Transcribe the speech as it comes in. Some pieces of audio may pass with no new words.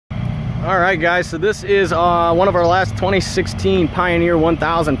All right, guys, so this is one of our last 2016 Pioneer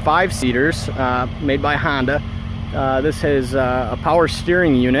 1000 5-seaters made by Honda. This has a power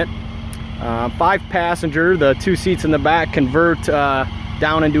steering unit, 5-passenger. The 2 seats in the back convert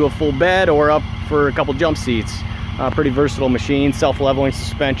down into a full bed or up for a couple jump seats. Pretty versatile machine, self-leveling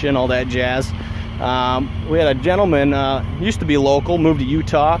suspension, all that jazz. We had a gentleman, used to be local, moved to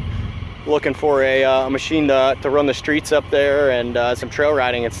Utah, looking for a machine to run the streets up there and some trail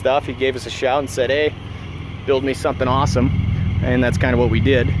riding and stuff. He gave us a shout and said, hey, build me something awesome, and that's kind of what we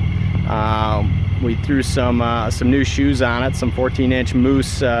did. We threw some new shoes on it, some 14-inch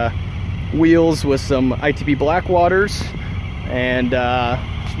Moose wheels with some ITP Blackwaters, and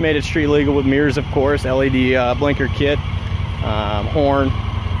just made it street legal with mirrors, of course, LED blinker kit, horn,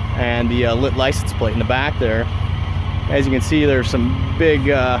 and the lit license plate in the back there. As you can see, there's some big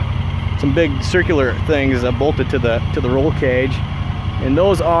circular things bolted to the roll cage, and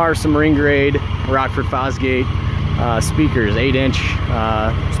those are some ring grade Rockford Fosgate speakers, 8-inch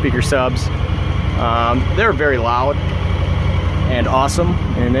speaker subs. They're very loud and awesome,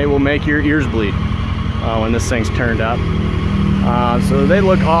 and they will make your ears bleed when this thing's turned up. So they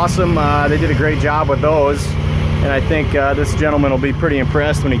look awesome. They did a great job with those, and I think this gentleman will be pretty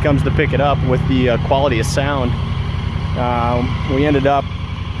impressed when he comes to pick it up with the quality of sound. We ended up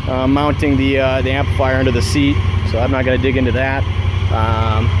mounting the amplifier under the seat, so I'm not going to dig into that.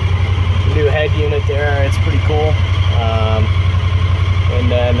 New head unit there, it's pretty cool. And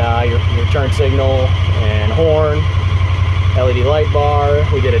then your turn signal and horn, LED light bar.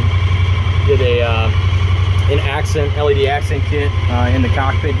 We did an accent LED accent kit in the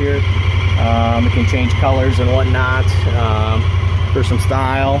cockpit here. It can change colors and whatnot for some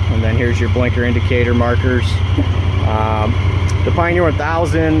style. And then here's your blinker indicator markers. The Pioneer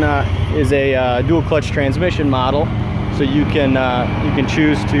 1000 is a dual clutch transmission model, so you can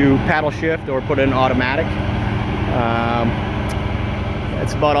choose to paddle shift or put it in automatic.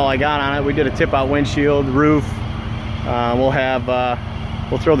 That's about all I got on it. We did a tip out windshield, roof.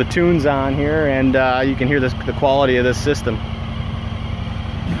 We'll throw the tunes on here, and you can hear the quality of this system.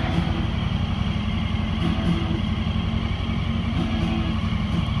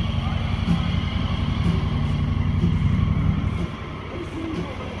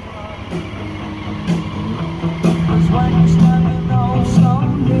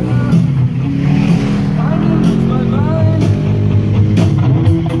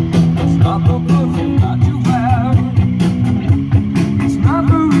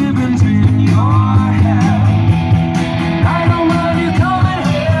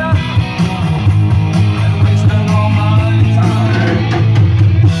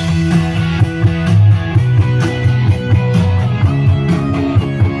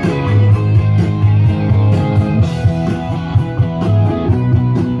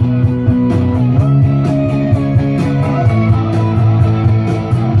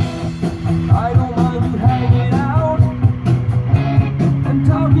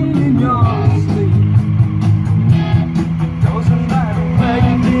 Talking